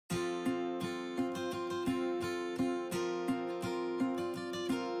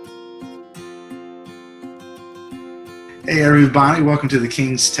Hey everybody, welcome to the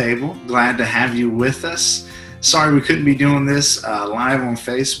King's Table. Glad to have you with us. Sorry we couldn't be doing this live on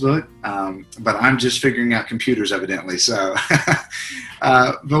Facebook, but I'm just figuring out computers evidently. So,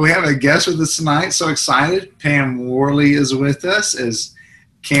 but we have a guest with us tonight. So excited. Pam Worley is with us as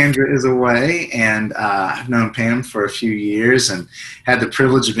Candra is away, and I've known Pam for a few years and had the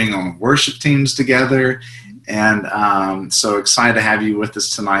privilege of being on worship teams together. And so excited to have you with us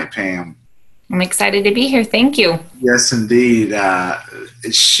tonight, Pam. I'm excited to be here. Thank you. Yes, indeed.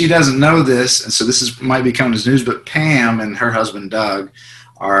 She doesn't know this, and so might be coming as news, but Pam and her husband, Doug,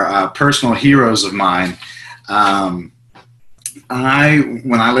 are personal heroes of mine. When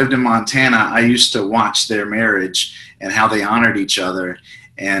I lived in Montana, I used to watch their marriage and how they honored each other,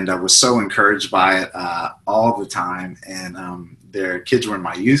 and I was so encouraged by it all the time. And their kids were in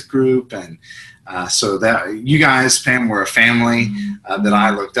my youth group, and so that you guys, Pam, were a family that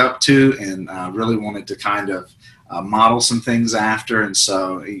I looked up to and really wanted to kind of model some things after. And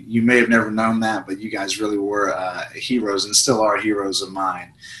so you may have never known that, but you guys really were heroes and still are heroes of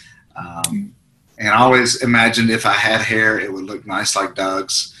mine. And I always imagined if I had hair, it would look nice like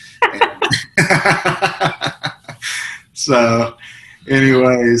Doug's. So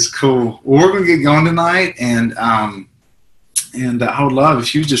anyways, cool. Well, we're going to get going tonight, and I would love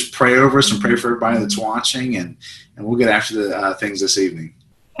if you just pray over us and pray for everybody that's watching, and we'll get after the things this evening.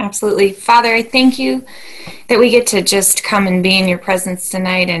 Absolutely. Father, I thank you that we get to just come and be in your presence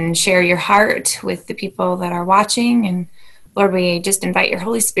tonight and share your heart with the people that are watching. And Lord, we just invite your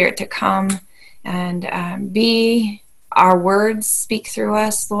Holy Spirit to come and be our words, speak through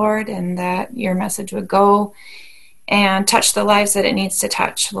us, Lord, and that your message would go and touch the lives that it needs to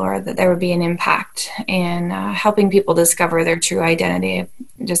touch, Lord, that there would be an impact in helping people discover their true identity. I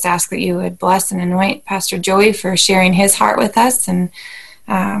just ask that you would bless and anoint Pastor Joey for sharing his heart with us, and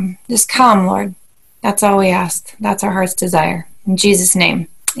just come, Lord. That's all we ask. That's our heart's desire. In Jesus' name,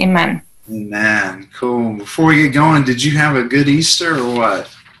 amen. Amen. Cool. Before we get going, did you have a good Easter or what?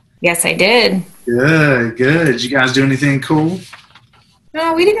 Yes, I did. Good. Did you guys do anything cool?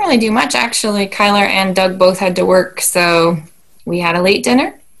 No, we didn't really do much, actually. Kyler and Doug both had to work, so we had a late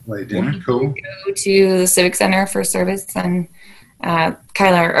dinner. Cool. Go to the Civic Center for service, and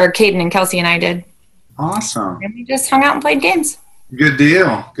Caden and Kelsey and I did. Awesome. And we just hung out and played games. Good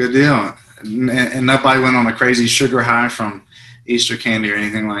deal. And nobody went on a crazy sugar high from Easter candy or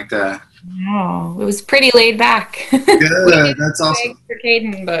anything like that? No, it was pretty laid back. Good. That's awesome. For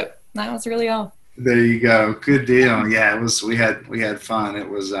Caden, but that was really all. There you go. Good deal. Yeah, it was. We had fun. It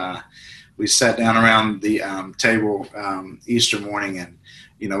was. We sat down around the table Easter morning, and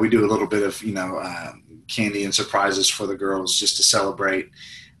we do a little bit of candy and surprises for the girls just to celebrate,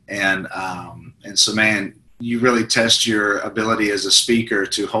 and so, man, you really test your ability as a speaker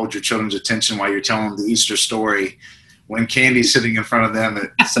to hold your children's attention while you're telling them the Easter story when candy's sitting in front of them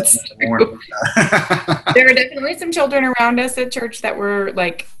at 7 in the morning. There were definitely some children around us at church that were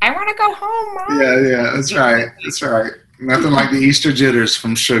like, I want to go home, Mom. Yeah, that's right. Nothing like the Easter jitters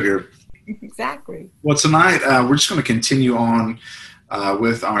from sugar. Exactly. Well, tonight we're just going to continue on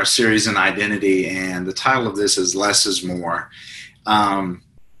with our series in identity, and the title of this is Less is More.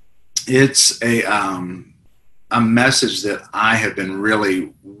 It's a message that I have been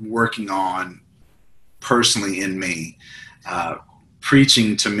really working on personally in me,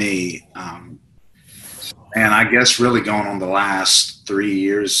 preaching to me, and I guess really going on the last 3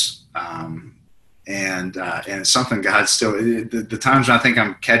 years, and it's something God still, the times when I think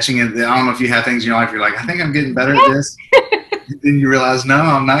I'm catching it, I don't know if you have things in your life, you're like, I think I'm getting better at this, then you realize, no,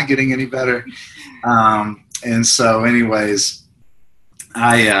 I'm not getting any better, and so anyways,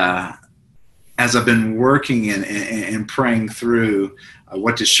 as I've been working and praying through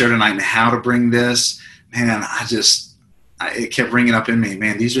what to share tonight and how to bring this, man, it kept ringing up in me,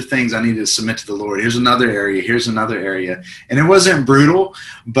 man, these are things I need to submit to the Lord. Here's another area. And it wasn't brutal,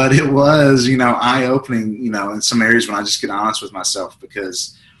 but it was, eye-opening, in some areas when I just get honest with myself,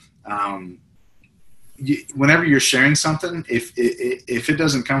 because whenever you're sharing something, if it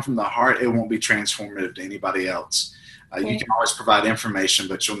doesn't come from the heart, it won't be transformative to anybody else. You can always provide information,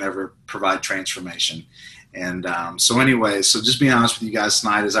 but you'll never provide transformation. And so just being honest with you guys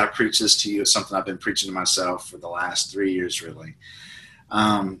tonight, as I preach this to you, it's something I've been preaching to myself for the last 3 years, really.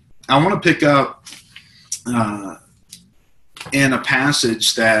 I want to pick up in a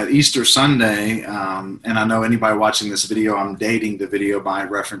passage that Easter Sunday, and I know anybody watching this video, I'm dating the video by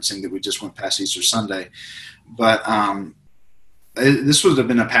referencing that we just went past Easter Sunday. But this would have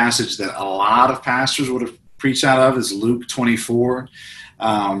been a passage that a lot of pastors would have preached out of, is Luke 24.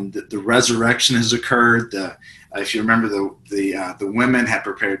 The resurrection has occurred. If you remember, the women had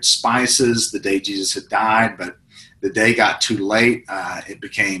prepared spices the day Jesus had died, but the day got too late. It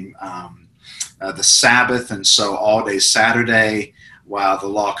became the Sabbath, and so all day Saturday, while the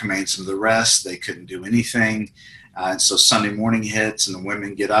law commands them to rest, they couldn't do anything. And so Sunday morning hits, and the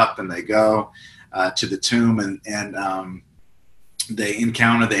women get up and they go to the tomb, and they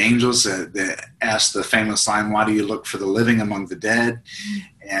encounter the angels that ask the famous line, "Why do you look for the living among the dead?"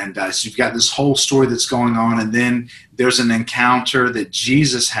 And so you've got this whole story that's going on, and then there's an encounter that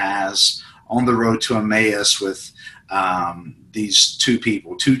Jesus has on the road to Emmaus with these two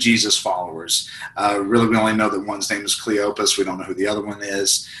people, two Jesus followers. Really, we only know that one's name is Cleopas. We don't know who the other one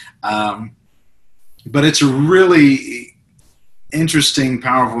is. But it's a really interesting,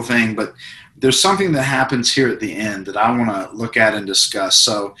 powerful thing. But there's something that happens here at the end that I want to look at and discuss.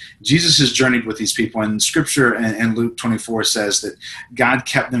 So Jesus has journeyed with these people, and Scripture in Luke 24 says that God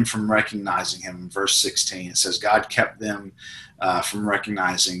kept them from recognizing him. In verse 16, it says God kept them from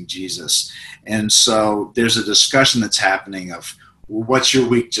recognizing Jesus. And so there's a discussion that's happening of, well, what's your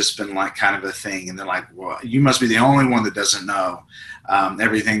week just been like, kind of a thing. And they're like, well, you must be the only one that doesn't know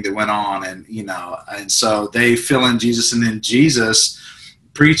everything that went on. And so they fill in Jesus, and then Jesus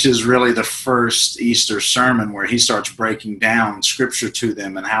preaches really the first Easter sermon where he starts breaking down Scripture to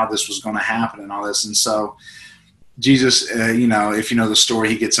them and how this was going to happen and all this. And so Jesus, if you know the story,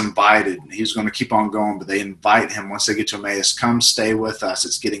 he gets invited. He's going to keep on going, but they invite him once they get to Emmaus, come stay with us.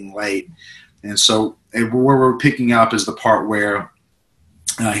 It's getting late. And so where we're picking up is the part where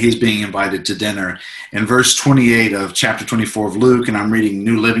he's being invited to dinner. In verse 28 of chapter 24 of Luke, and I'm reading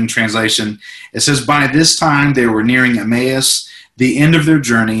New Living Translation, it says, "By this time they were nearing Emmaus, the end of their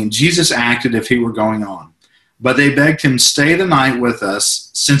journey, and Jesus acted if he were going on. But they begged him, 'Stay the night with us,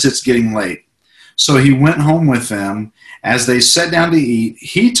 since it's getting late.' So he went home with them. As they sat down to eat,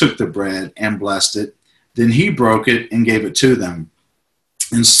 he took the bread and blessed it. Then he broke it and gave it to them.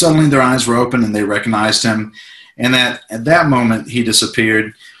 And suddenly their eyes were open, and they recognized him. And at that moment, he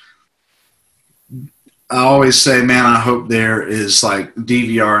disappeared." I always say, man, I hope there is like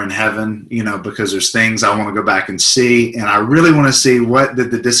DVR in heaven, because there's things I want to go back and see. And I really want to see, what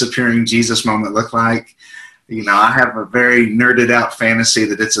did the disappearing Jesus moment look like? I have a very nerded out fantasy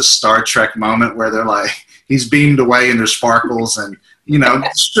that it's a Star Trek moment where they're like, he's beamed away and there's sparkles, and,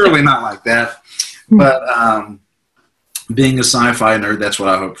 surely not like that. But being a sci-fi nerd, that's what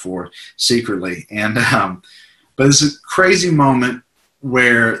I hope for secretly. And but it's a crazy moment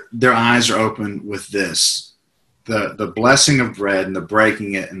where their eyes are open with this, the blessing of bread and the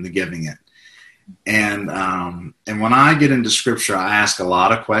breaking it and the giving it. And when I get into Scripture, I ask a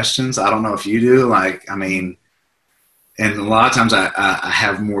lot of questions. I don't know if you do. And a lot of times I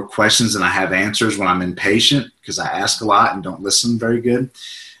have more questions than I have answers when I'm impatient, because I ask a lot and don't listen very good.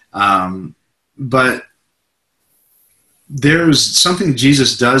 But there's something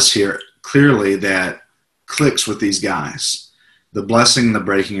Jesus does here clearly that clicks with these guys. The blessing and the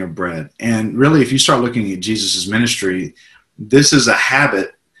breaking of bread. And really, if you start looking at Jesus' ministry, this is a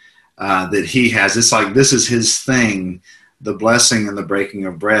habit that he has. It's like this is his thing, the blessing and the breaking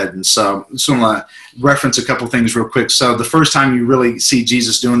of bread. And so I just want to reference a couple things real quick. So the first time you really see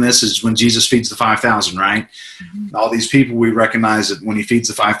Jesus doing this is when Jesus feeds the 5,000, right? Mm-hmm. All these people, we recognize that when he feeds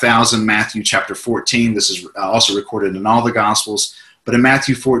the 5,000, Matthew chapter 14, this is also recorded in all the Gospels. But in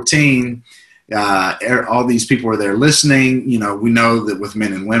Matthew 14, all these people are there listening. We know that with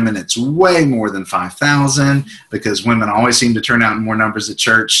men and women, it's way more than 5,000, because women always seem to turn out in more numbers at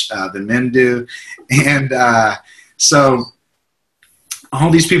church than men do. And so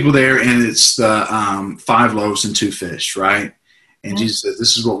all these people there, and it's the 5 loaves and 2 fish, right? And Jesus says,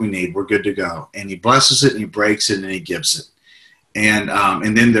 this is what we need. We're good to go. And he blesses it, and he breaks it, and he gives it.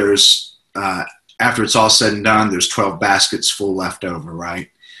 And then there's, after it's all said and done, there's 12 baskets full left over, right?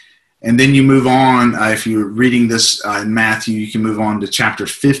 And then you move on. If you're reading this in Matthew, you can move on to chapter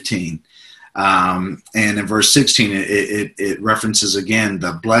 15. And in verse 16, it references again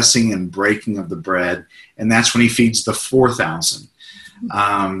the blessing and breaking of the bread. And that's when he feeds the 4,000.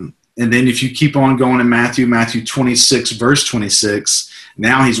 And then if you keep on going in Matthew 26, verse 26,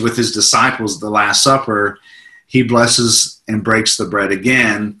 now he's with his disciples at the Last Supper. He blesses and breaks the bread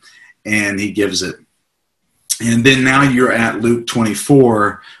again, and he gives it. And then now you're at Luke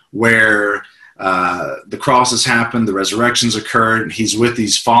 24, where the cross has happened, the resurrection's occurred, he's with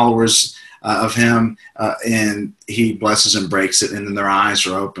these followers of him, and he blesses and breaks it, and then their eyes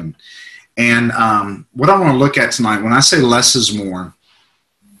are open. And what I want to look at tonight, when I say less is more,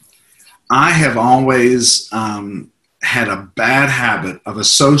 I have always had a bad habit of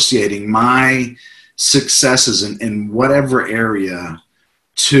associating my successes in whatever area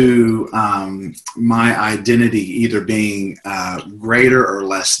to my identity either being greater or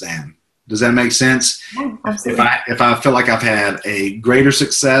less than. Does that make sense? Yeah, absolutely. If I feel like I've had a greater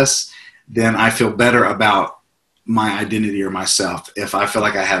success, then I feel better about my identity or myself. If I feel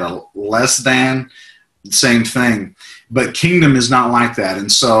like I had a less than, same thing. But kingdom is not like that.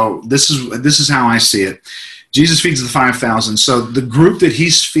 And so this is how I see it. Jesus feeds the 5,000. So the group that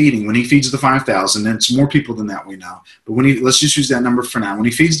he's feeding, when he feeds the 5,000, and it's more people than that, we know. But let's just use that number for now. When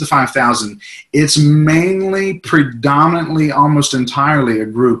he feeds the 5,000, it's mainly, predominantly, almost entirely a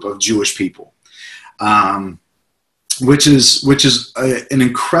group of Jewish people, which is an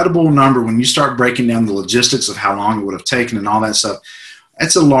incredible number when you start breaking down the logistics of how long it would have taken and all that stuff.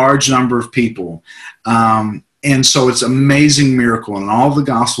 That's a large number of people. And so it's an amazing miracle, and all the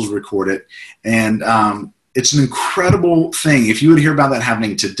Gospels record it. And it's an incredible thing. If you would hear about that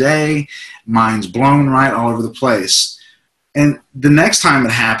happening today, mind's blown right all over the place. And the next time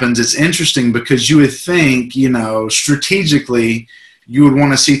it happens, it's interesting because you would think, strategically, you would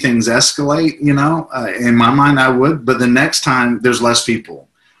want to see things escalate, in my mind I would, but the next time there's less people.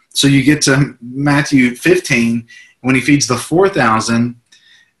 So you get to Matthew 15 when he feeds the 4,000,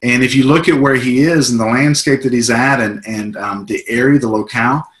 and if you look at where he is and the landscape that he's at and the area, the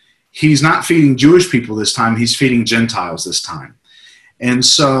locale, he's not feeding Jewish people this time. He's feeding Gentiles this time. And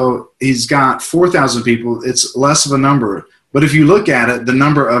so he's got 4,000 people. It's less of a number. But if you look at it, the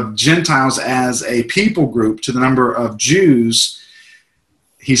number of Gentiles as a people group to the number of Jews,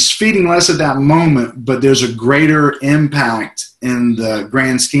 he's feeding less at that moment, but there's a greater impact in the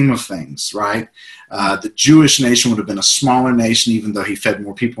grand scheme of things, right? The Jewish nation would have been a smaller nation, even though he fed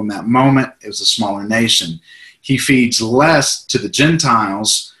more people in that moment. It was a smaller nation. He feeds less to the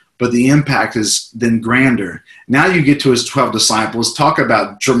Gentiles, but the impact is then grander. Now you get to his 12 disciples. Talk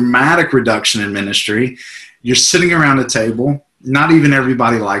about dramatic reduction in ministry. You're sitting around a table. Not even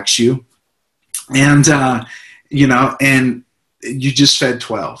everybody likes you. And, and you just fed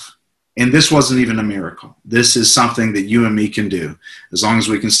 12. And this wasn't even a miracle. This is something that you and me can do, as long as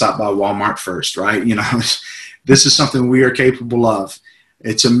we can stop by Walmart first, right? This is something we are capable of.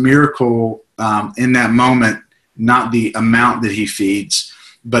 It's a miracle in that moment, not the amount that he feeds,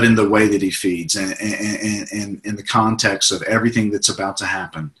 but in the way that he feeds and in the context of everything that's about to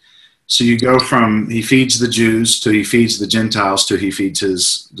happen. So you go from he feeds the Jews to he feeds the Gentiles to he feeds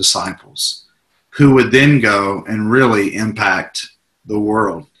his disciples, who would then go and really impact the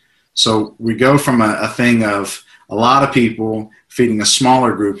world. So we go from a thing of a lot of people feeding a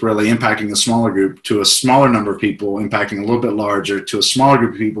smaller group, really impacting a smaller group, to a smaller number of people impacting a little bit larger, to a smaller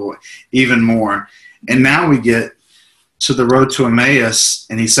group of people even more. And now we get to the road to Emmaus,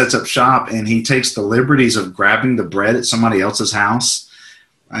 and he sets up shop, and he takes the liberties of grabbing the bread at somebody else's house.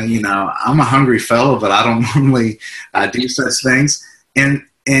 I'm a hungry fellow, but I don't normally do such things. And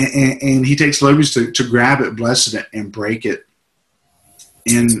he takes liberties to grab it, bless it, and break it.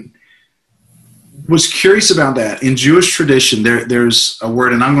 And was curious about that. In Jewish tradition, there's a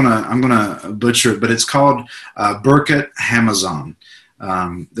word, and I'm gonna butcher it, but it's called Birkat Hamazon.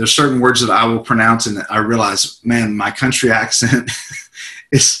 There's certain words that I will pronounce, and I realize, man, my country accent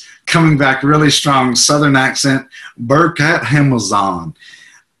is coming back really strong. Southern accent, Birkat Hamazon.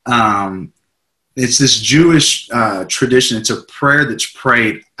 It's this Jewish tradition. It's a prayer that's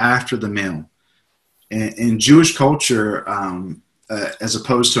prayed after the meal. In Jewish culture, as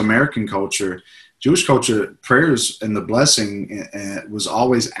opposed to American culture, Jewish culture, prayers and the blessing was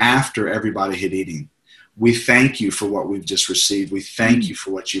always after everybody had eaten. We thank you for what we've just received. We thank you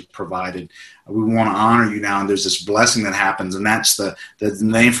for what you've provided. We want to honor you now. And there's this blessing that happens, and that's the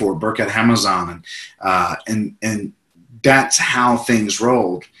name for it, Birkat Hamazon. And that's how things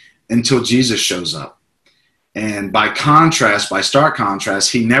rolled until Jesus shows up. And by stark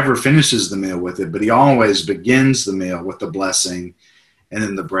contrast, he never finishes the meal with it, but he always begins the meal with the blessing and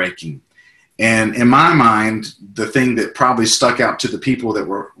then the breaking. And in my mind, the thing that probably stuck out to the people that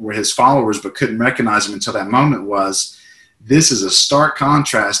were his followers but couldn't recognize him until that moment was, this is a stark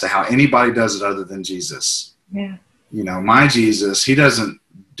contrast to how anybody does it other than Jesus. Yeah. My Jesus, he doesn't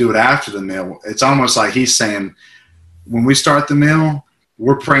do it after the meal. It's almost like he's saying, when we start the meal,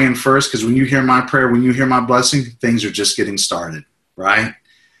 we're praying first, because when you hear my prayer, when you hear my blessing, things are just getting started, right?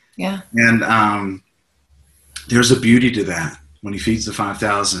 Yeah. And there's a beauty to that. When he feeds the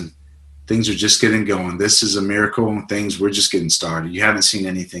 5,000, things are just getting going. This is a miracle. We're just getting started. You haven't seen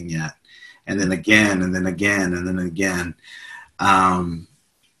anything yet. And then again, and then again, and then again.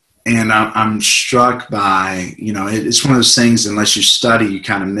 And I'm struck by, it's one of those things, unless you study, you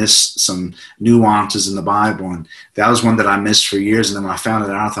kind of miss some nuances in the Bible. And that was one that I missed for years. And then when I found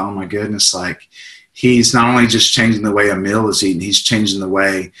it out, I thought, oh my goodness, like, he's not only just changing the way a meal is eaten, he's changing the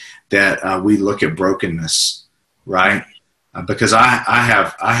way that we look at brokenness, right? because I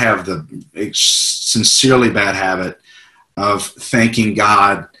have the sincerely bad habit of thanking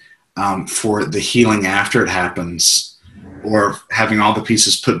God for the healing after it happens, or having all the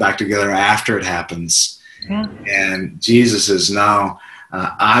pieces put back together after it happens. Yeah. And Jesus says, no,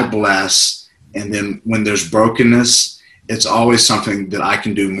 I bless. And then when there's brokenness, it's always something that I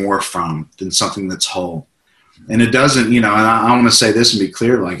can do more from than something that's whole. And it doesn't, and I want to say this and be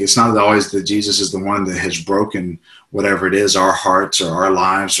clear, like, it's not always that Jesus is the one that has broken whatever it is, our hearts or our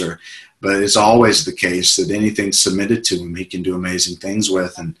lives, but it's always the case that anything submitted to him, he can do amazing things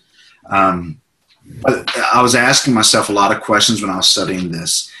with. And but I was asking myself a lot of questions when I was studying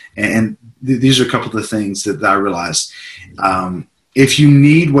this. And these are a couple of the things that I realized. If you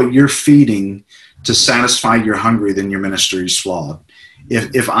need what you're feeding to satisfy your hungry, then your ministry is flawed.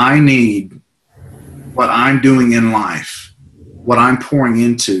 If I need what I'm doing in life, what I'm pouring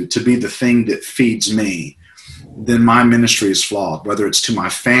into to be the thing that feeds me, then my ministry is flawed, whether it's to my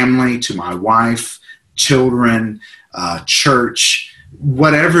family, to my wife, children, church,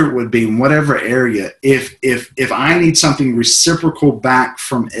 whatever it would be, in whatever area. If I need something reciprocal back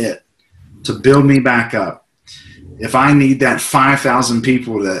from it to build me back up, if I need that 5,000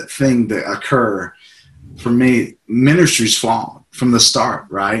 people, that thing to occur, for me, ministry's flawed from the start,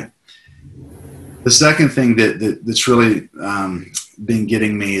 right? The second thing that's really been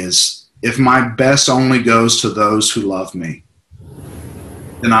getting me is, if my best only goes to those who love me,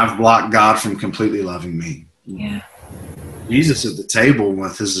 then I've blocked God from completely loving me. Yeah. Jesus at the table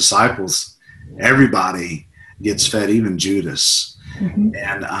with his disciples, everybody gets fed, even Judas. Mm-hmm.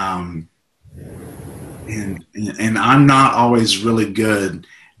 And I'm not always really good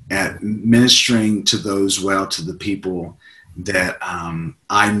at ministering to those well, to the people that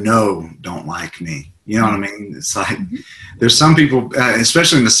I know don't like me. You know what I mean? It's like, there's some people,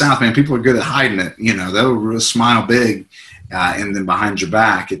 especially in the South, man, people are good at hiding it. They'll really smile big, and then behind your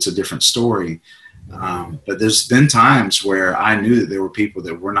back, it's a different story. But there's been times where I knew that there were people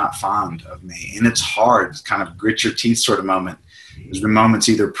that were not fond of me. And it's hard, it's kind of grit your teeth sort of moment. There's been moments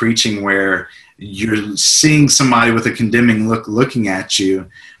either preaching where you're seeing somebody with a condemning look looking at you,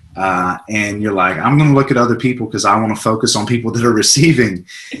 and you're like, I'm going to look at other people because I want to focus on people that are receiving.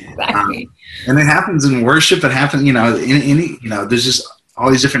 Exactly. And it happens in worship. It happens, there's just all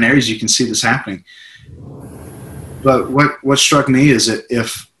these different areas you can see this happening. But what struck me is that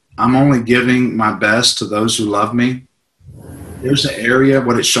if I'm only giving my best to those who love me, there's an area,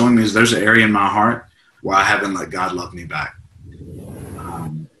 what it's showing me is there's an area in my heart where I haven't let God love me back.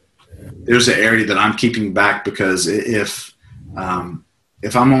 There's an area that I'm keeping back, because if I'm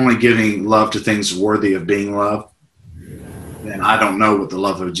only giving love to things worthy of being loved, then I don't know what the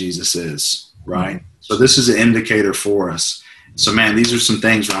love of Jesus is, right? So this is an indicator for us. So, man, these are some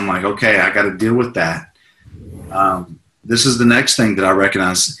things where I'm like, okay, I got to deal with that. This is the next thing that I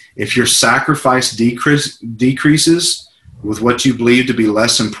recognize. If your sacrifice decreases with what you believe to be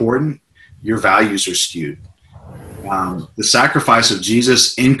less important, your values are skewed. The sacrifice of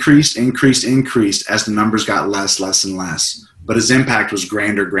Jesus increased as the numbers got less and less. But his impact was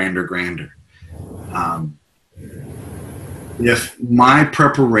grander. If my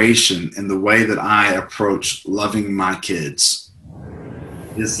preparation and the way that I approach loving my kids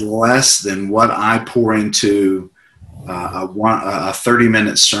is less than what I pour into a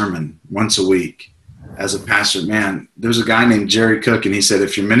 30-minute sermon once a week as a pastor, man, there's a guy named Jerry Cook, and he said,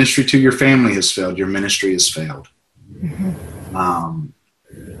 if your ministry to your family has failed, your ministry has failed. Mm-hmm.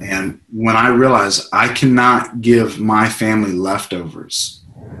 And when I realized I cannot give my family leftovers,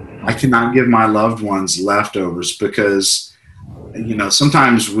 I cannot give my loved ones leftovers, because,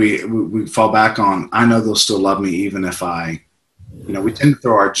 sometimes we fall back on, I know they'll still love me even if I, we tend to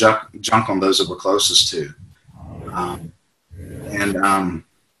throw our junk on those that we're closest to. I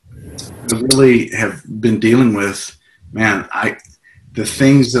really have been dealing with, the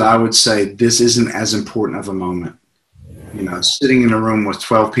things that I would say, this isn't as important of a moment. Sitting in a room with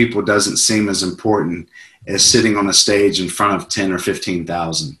 12 people doesn't seem as important as sitting on a stage in front of 10 or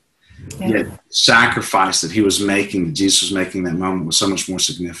 15,000. Yeah. Yet sacrifice that he was making, that Jesus was making that moment, was so much more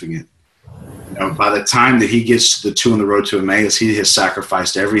significant. By the time that he gets to the 2 on the road to Emmaus, he has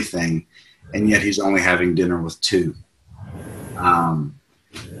sacrificed everything, and yet he's only having dinner with 2.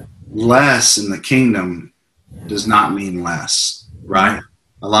 Less in the kingdom does not mean less, right?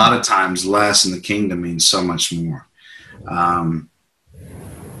 A lot of times less in the kingdom means so much more. The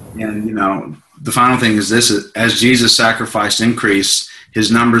final thing is this: as Jesus' sacrifice increased, his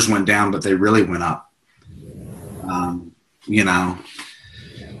numbers went down, but they really went up.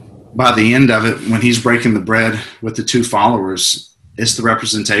 By the end of it, when he's breaking the bread with the 2 followers, it's the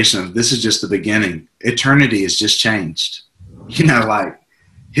representation of, this is just the beginning. Eternity has just changed. like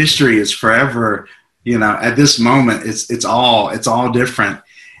history is forever, at this moment, it's all different.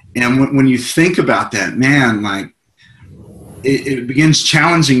 And when you think about that, man, like it begins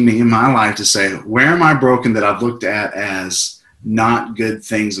challenging me in my life to say, where am I broken that I've looked at as not good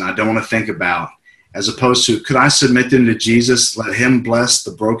things and I don't want to think about, as opposed to, could I submit them to Jesus, let him bless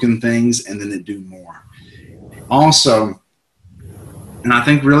the broken things, and then it do more. Also, and I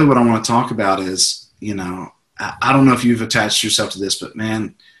think really what I want to talk about is, I don't know if you've attached yourself to this, but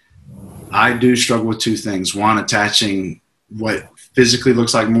man, I do struggle with two things. One, attaching what physically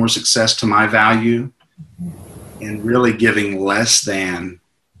looks like more success to my value, and really giving less than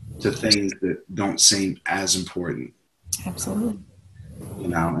to things that don't seem as important. Absolutely.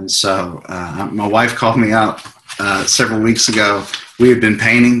 And so my wife called me up several weeks ago. We had been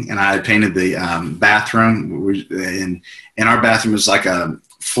painting, and I had painted the bathroom. And our bathroom is like a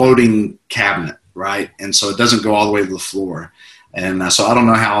floating cabinet, right? And so it doesn't go all the way to the floor. And so I don't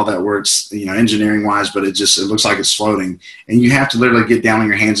know how all that works, engineering wise, but it looks like it's floating. And you have to literally get down on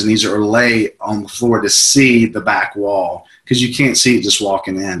your hands and knees or lay on the floor to see the back wall, because you can't see it just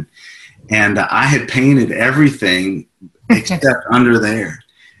walking in. And I had painted everything except under there.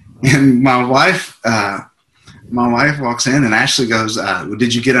 And my wife walks in, and Ashley goes, well,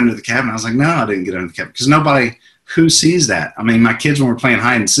 did you get under the cabinet? I was like, no, I didn't get under the cabinet, because nobody who sees that. I mean, my kids, when we're playing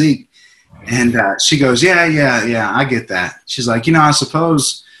hide and seek, and she goes, yeah, I get that. She's like, I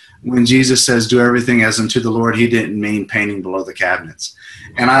suppose when Jesus says do everything as unto the Lord, he didn't mean painting below the cabinets.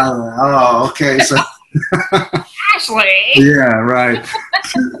 And I was like, oh, okay. So Ashley. Yeah, right.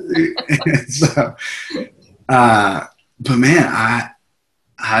 So, but man,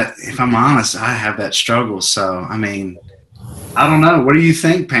 I, if I'm honest, I have that struggle. So, I mean, I don't know. What do you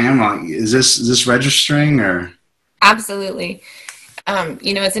think, Pam? Like, is this registering or? Absolutely.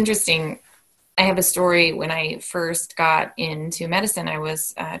 It's interesting. I have a story. When I first got into medicine, I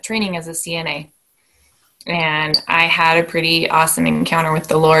was training as a CNA, and I had a pretty awesome encounter with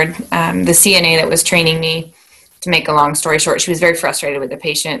the Lord. The CNA that was training me, to make a long story short, she was very frustrated with the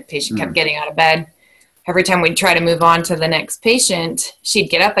patient. Patient kept getting out of bed. Every time we'd try to move on to the next patient, she'd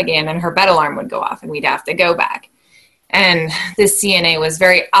get up again and her bed alarm would go off and we'd have to go back. And this CNA was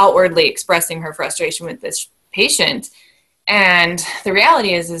very outwardly expressing her frustration with this patient. And the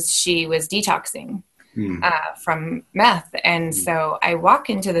reality is she was detoxing from meth. And so I walk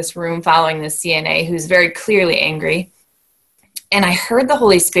into this room following this CNA who's very clearly angry. And I heard the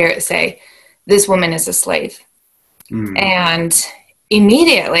Holy Spirit say, this woman is a slave. And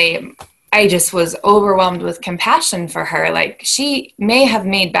immediately I just was overwhelmed with compassion for her. Like, she may have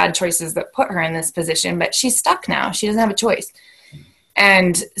made bad choices that put her in this position, but she's stuck now. She doesn't have a choice.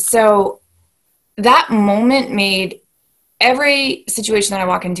 And so that moment made every situation that I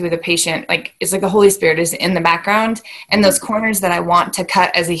walk into with a patient, like, it's like the Holy Spirit is in the background, and those corners that I want to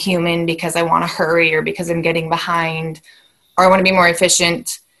cut as a human because I want to hurry or because I'm getting behind or I want to be more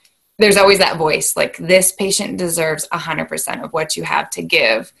efficient, there's always that voice, like, this patient deserves 100% of what you have to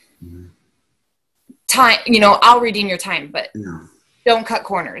give. Time, I'll redeem your time, but don't cut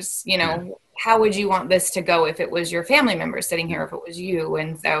corners. How would you want this to go if it was your family member sitting here, if it was you?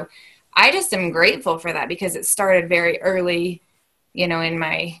 And so I just am grateful for that, because it started very early, in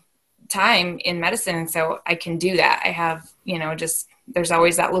my time in medicine. And so I can do that. I have, there's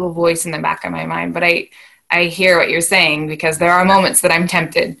always that little voice in the back of my mind, but I hear what you're saying, because there are moments that I'm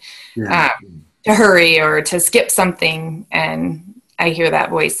tempted to hurry or to skip something. And I hear that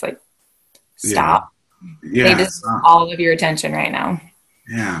voice like, stop. They deserve all of your attention right now.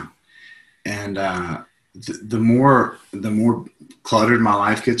 Yeah. And the more cluttered my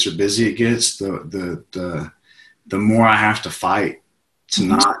life gets or busy it gets, the more I have to fight to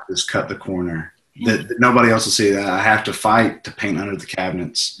not just cut the corner. That nobody else will see that. I have to fight to paint under the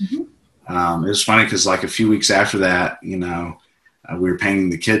cabinets. It was funny because like a few weeks after that, we were painting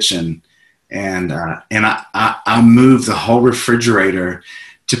the kitchen, and I moved the whole refrigerator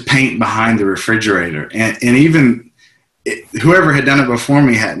to paint behind the refrigerator, and even whoever had done it before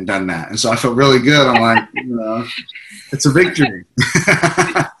me hadn't done that, and so I felt really good. I'm like, it's a victory.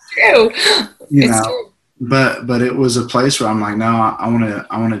 True. It's true. But it was a place where I'm like, no, I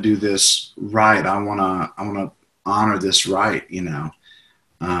want to do this right. I want to honor this right, and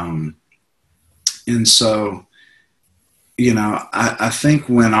so, I think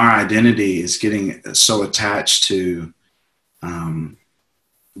when our identity is getting so attached to,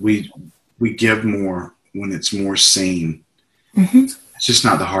 we give more when it's more seen. It's just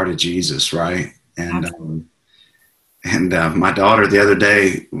not the heart of Jesus, right? And my daughter the other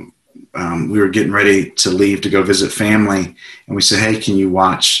day, we were getting ready to leave to go visit family, and we said, "Hey, can you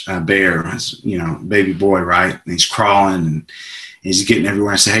watch Bear?" As, baby boy, right? And he's crawling and he's getting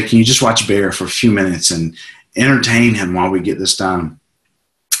everywhere. I said, "Hey, can you just watch Bear for a few minutes and entertain him while we get this done?"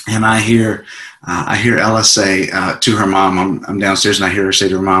 And I hear Ella say to her mom, I'm downstairs, and I hear her say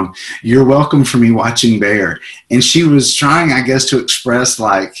to her mom, "You're welcome for me watching Bear." And she was trying, I guess, to express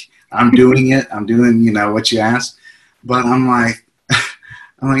like, I'm doing it. I'm doing, what you asked. But I'm like,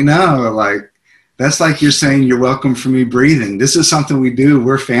 no, like, that's like you're saying you're welcome for me breathing. This is something we do.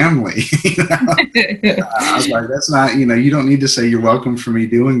 We're family. I was like, that's not, you don't need to say you're welcome for me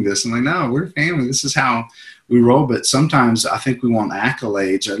doing this. I'm like, no, we're family. This is how we roll. But sometimes I think we want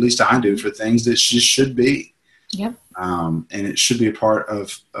accolades, or at least I do, for things that just should be. Yep. And it should be a part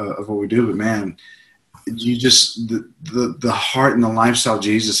of what we do. But man, you just, the heart and the lifestyle of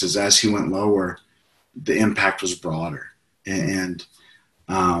Jesus is, as he went lower, the impact was broader. And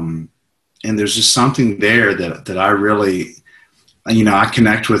there's just something there that I really, I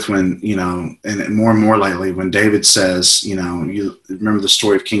connect with when, and more lately when David says, you remember the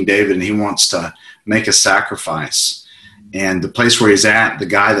story of King David, and he wants to make a sacrifice. And the place where he's at, the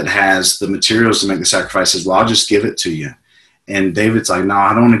guy that has the materials to make the sacrifice says, "Well, I'll just give it to you." And David's like, "No,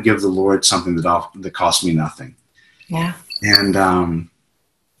 I don't want to give the Lord something that costs me nothing." Yeah. And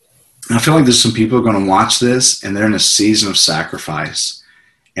I feel like there's some people who are going to watch this, and they're in a season of sacrifice,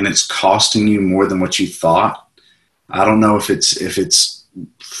 and it's costing you more than what you thought. I don't know if it's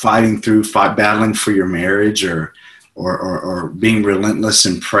battling for your marriage, or being relentless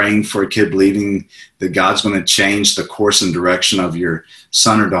and praying for a kid, believing that God's going to change the course and direction of your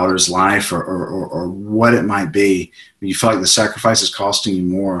son or daughter's life, or what it might be. You feel like the sacrifice is costing you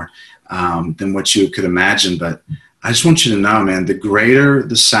more than what you could imagine. But I just want you to know, man, the greater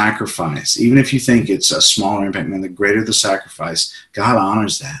the sacrifice, even if you think it's a smaller impact, man, the greater the sacrifice, God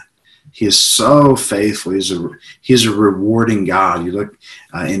honors that. He is so faithful. He's a rewarding God. You look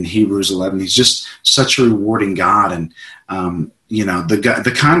in Hebrews 11, he's just such a rewarding God. And,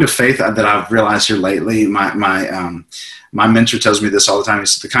 the kind of faith that I've realized here lately, my mentor tells me this all the time. He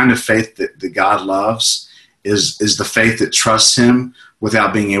said, the kind of faith that God loves is the faith that trusts him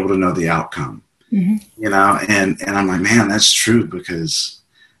without being able to know the outcome. Mm-hmm. And I'm like, man, that's true, because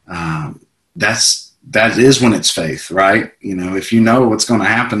that is when it's faith, right? If you know what's going to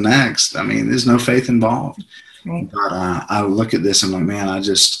happen next, there's no faith involved. Right. But I look at this and I'm like, man,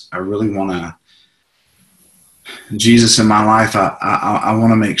 I really want to, Jesus in my life, I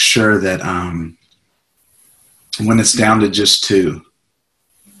want to make sure that when it's down to just two,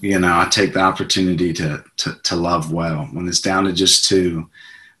 I take the opportunity to love well. When it's down to just two,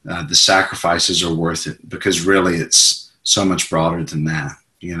 the sacrifices are worth it, because really it's so much broader than that,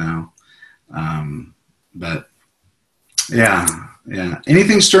 but yeah.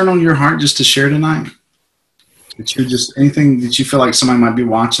 Anything stirring on your heart just to share tonight? Anything that you feel like somebody might be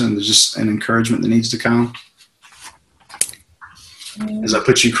watching, and there's just an encouragement that needs to come? As I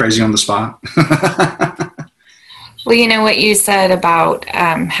put you crazy on the spot. Well, what you said about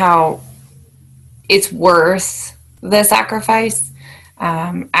how it's worth the sacrifice.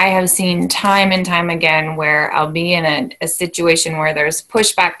 I have seen time and time again where I'll be in a situation where there's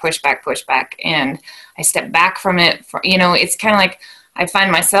pushback, and I step back from it. It's kind of like I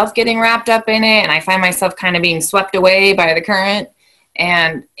find myself getting wrapped up in it, and I find myself kind of being swept away by the current,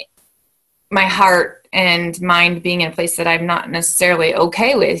 and my heart and mind being in a place that I'm not necessarily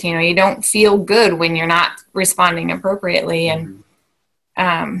okay with. You don't feel good when you're not responding appropriately. And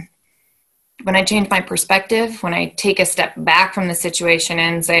when I change my perspective, when I take a step back from the situation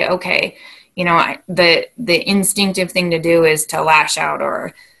and say, okay, the instinctive thing to do is to lash out,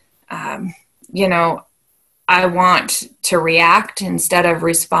 or, I want to react instead of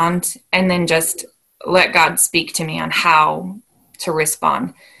respond, and then just let God speak to me on how to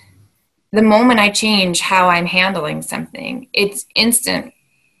respond. The moment I change how I'm handling something, it's instant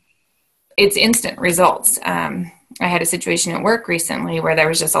results. I had a situation at work recently where there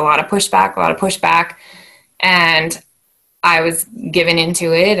was just a lot of pushback, and I was giving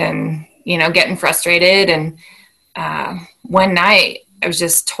into it and, getting frustrated. And one night I was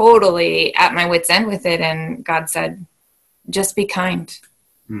just totally at my wit's end with it. And God said, just be kind.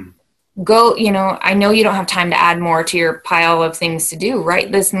 Go, I know you don't have time to add more to your pile of things to do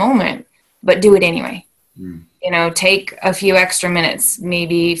right this moment, but do it anyway. Take a few extra minutes,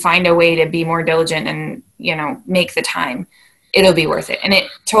 maybe find a way to be more diligent and, make the time. It'll be worth it. And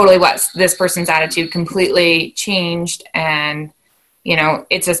it totally was. This person's attitude completely changed, and,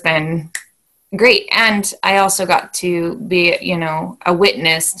 it's just been great. And I also got to be, a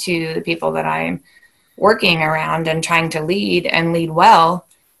witness to the people that I'm working around and trying to lead well.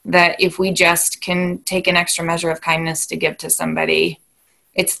 that if we just can take an extra measure of kindness to give to somebody,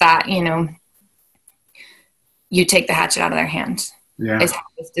 it's that, you take the hatchet out of their hand. Yeah. Is how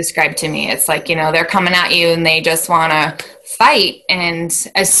it's described to me. It's like, they're coming at you and they just want to fight. And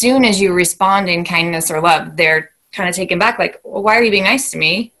as soon as you respond in kindness or love, they're kind of taken back, like, well, why are you being nice to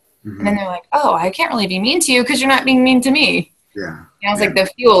me? Mm-hmm. And then they're like, oh, I can't really be mean to you because you're not being mean to me. Yeah. It's like the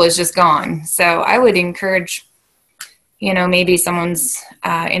fuel is just gone. So I would encourage, maybe someone's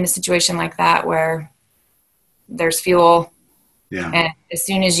in a situation like that where there's fuel. Yeah. And as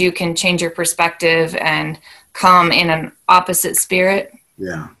soon as you can change your perspective and come in an opposite spirit,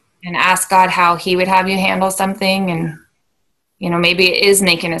 yeah, and ask God how he would have you handle something. And, maybe it is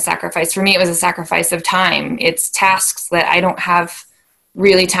making a sacrifice. For me, it was a sacrifice of time. It's tasks that I don't have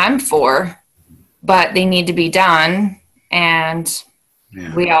really time for, but they need to be done. And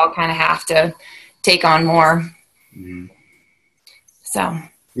we all kind of have to take on more. Mm-hmm. So.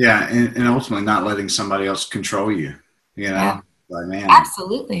 Yeah. And ultimately not letting somebody else control you, Yeah. Like, man,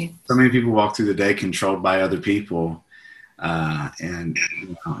 absolutely. So many people walk through the day controlled by other people, and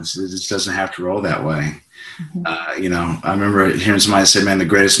it just doesn't have to roll that way. Mm-hmm. I remember hearing somebody say, "Man, the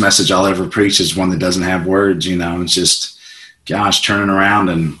greatest message I'll ever preach is one that doesn't have words." It's just, gosh, turning around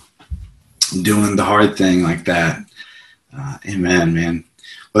and doing the hard thing like that. Amen, man.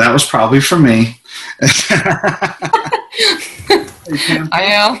 Well, that was probably for me. I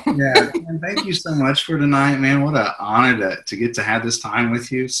know. Yeah, and thank you so much for tonight, man. What an honor to get to have this time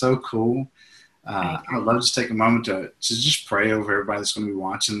with you. So cool. I would love to just take a moment to just pray over everybody that's going to be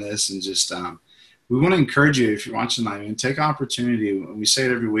watching this, and just we want to encourage you, if you're watching tonight, and take opportunity. We say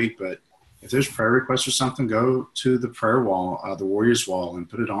it every week, but if there's prayer requests or something, go to the prayer wall, the Warriors Wall, and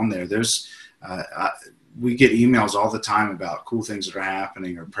put it on there. There's we get emails all the time about cool things that are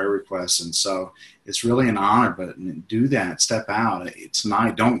happening or prayer requests. And so it's really an honor, but do that, step out. It's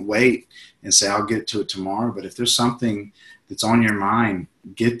not, don't wait and say, I'll get to it tomorrow. But if there's something that's on your mind,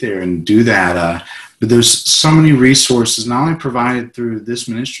 get there and do that. But there's so many resources, not only provided through this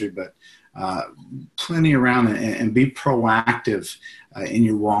ministry, but plenty around, and be proactive in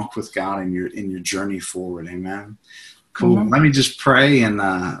your walk with God and in your journey forward. Amen. Cool. Mm-hmm. Let me just pray. And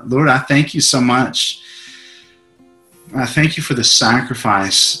Lord, I thank you so much. I thank you for the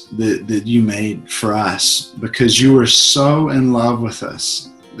sacrifice that you made for us, because you were so in love with us,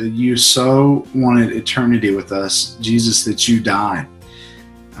 that you so wanted eternity with us, Jesus, that you died,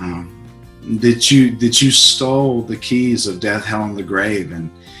 that you stole the keys of death, hell, and the grave, and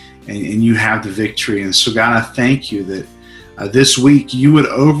you have the victory. And so, God, I thank you that this week you would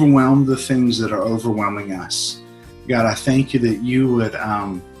overwhelm the things that are overwhelming us. God, I thank you that you would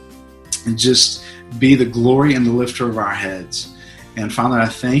just be the glory and the lifter of our heads. And Father, I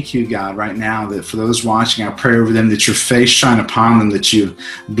thank you, God, right now, that for those watching, I pray over them that your face shine upon them, that you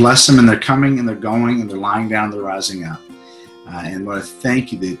bless them in their coming and their going, and they're lying down, they're rising up. And Lord, I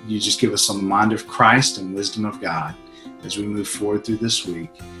thank you that you just give us on the mind of Christ and wisdom of God as we move forward through this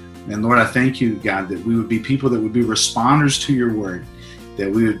week. And Lord, I thank you, God, that we would be people that would be responders to your word,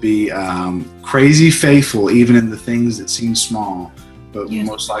 that we would be crazy faithful even in the things that seem small, but will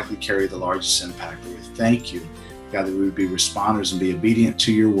most likely carry the largest impact. We thank you, God, that we would be responders and be obedient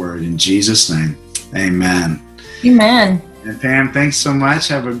to your word. In Jesus' name, amen. Amen. And Pam, thanks so much.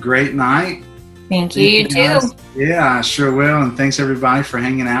 Have a great night. Thank you. You too. Yeah, I sure will. And thanks, everybody, for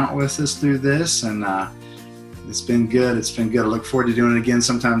hanging out with us through this. And it's been good. It's been good. I look forward to doing it again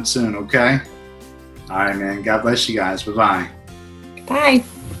sometime soon, okay? All right, man. God bless you guys. Bye-bye. Bye.